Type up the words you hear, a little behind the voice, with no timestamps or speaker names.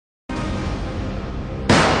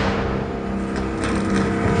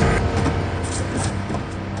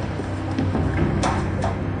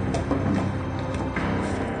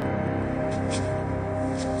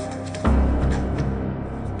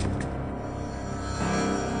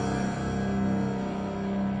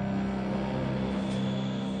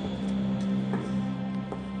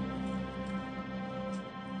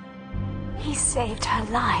He saved her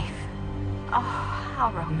life. Oh,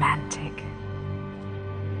 how romantic.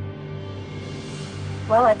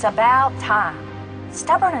 Well, it's about time.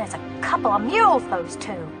 Stubborn as a couple of mules, those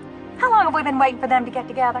two. How long have we been waiting for them to get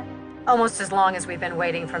together? Almost as long as we've been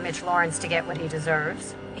waiting for Mitch Lawrence to get what he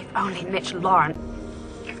deserves. If only Mitch Lawrence...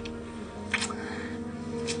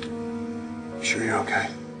 You sure you're okay?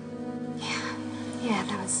 Yeah,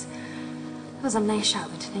 that was a nice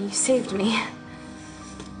shot, Lieutenant. You saved me.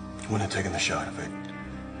 I wouldn't have taken the shot if I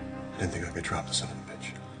didn't think I could drop the son of a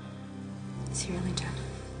bitch. Is he really dead?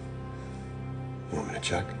 You want me to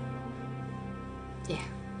check? Yeah.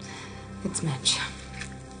 It's Mitch.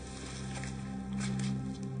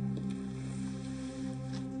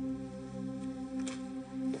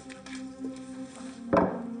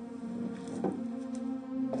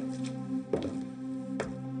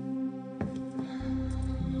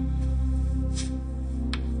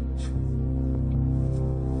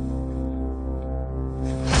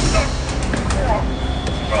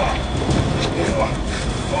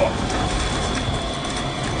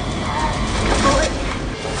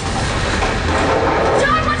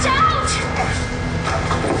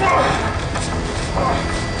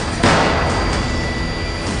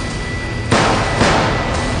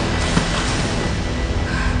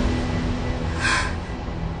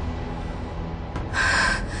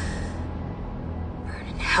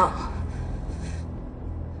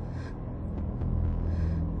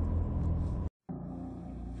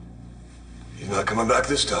 He's not coming back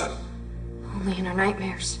this time. Only in our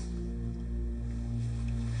nightmares.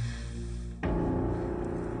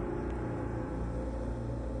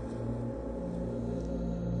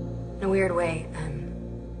 In a weird way, I'm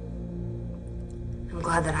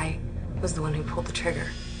glad that I was the one who pulled the trigger.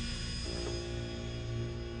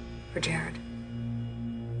 For Jared.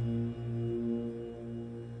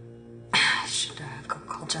 I should go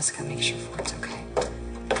call Jessica, make sure Ford's okay.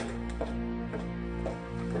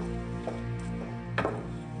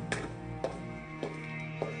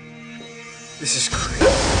 This is crazy.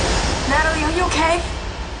 Natalie, are you okay?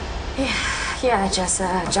 Yeah, Jess,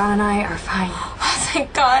 John and I are fine. Oh,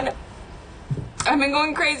 thank God. I've been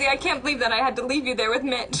going crazy. I can't believe that I had to leave you there with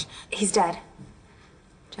Mitch. He's dead.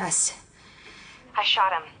 Jess. I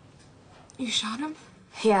shot him. You shot him?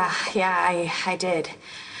 Yeah, I did.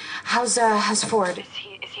 How's Ford? Is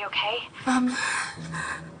he okay?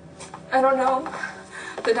 I don't know.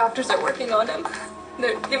 The doctors are working on him.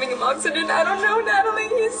 They're giving him oxygen. I don't know, Natalie.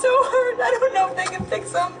 He's so hurt. I don't know if they can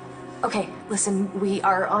fix him. Okay, listen, we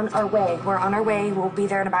are on our way. We're on our way. We'll be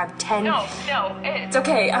there in about 10... No, it's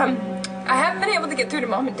okay. I haven't been able to get through to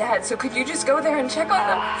Mom and Dad, so could you just go there and check on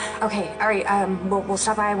them? Okay, all right, we'll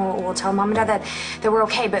stop by and we'll tell Mom and Dad that we're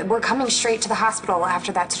okay, but we're coming straight to the hospital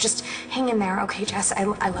after that, so just hang in there, okay, Jess? I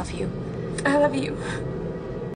love you. I love you.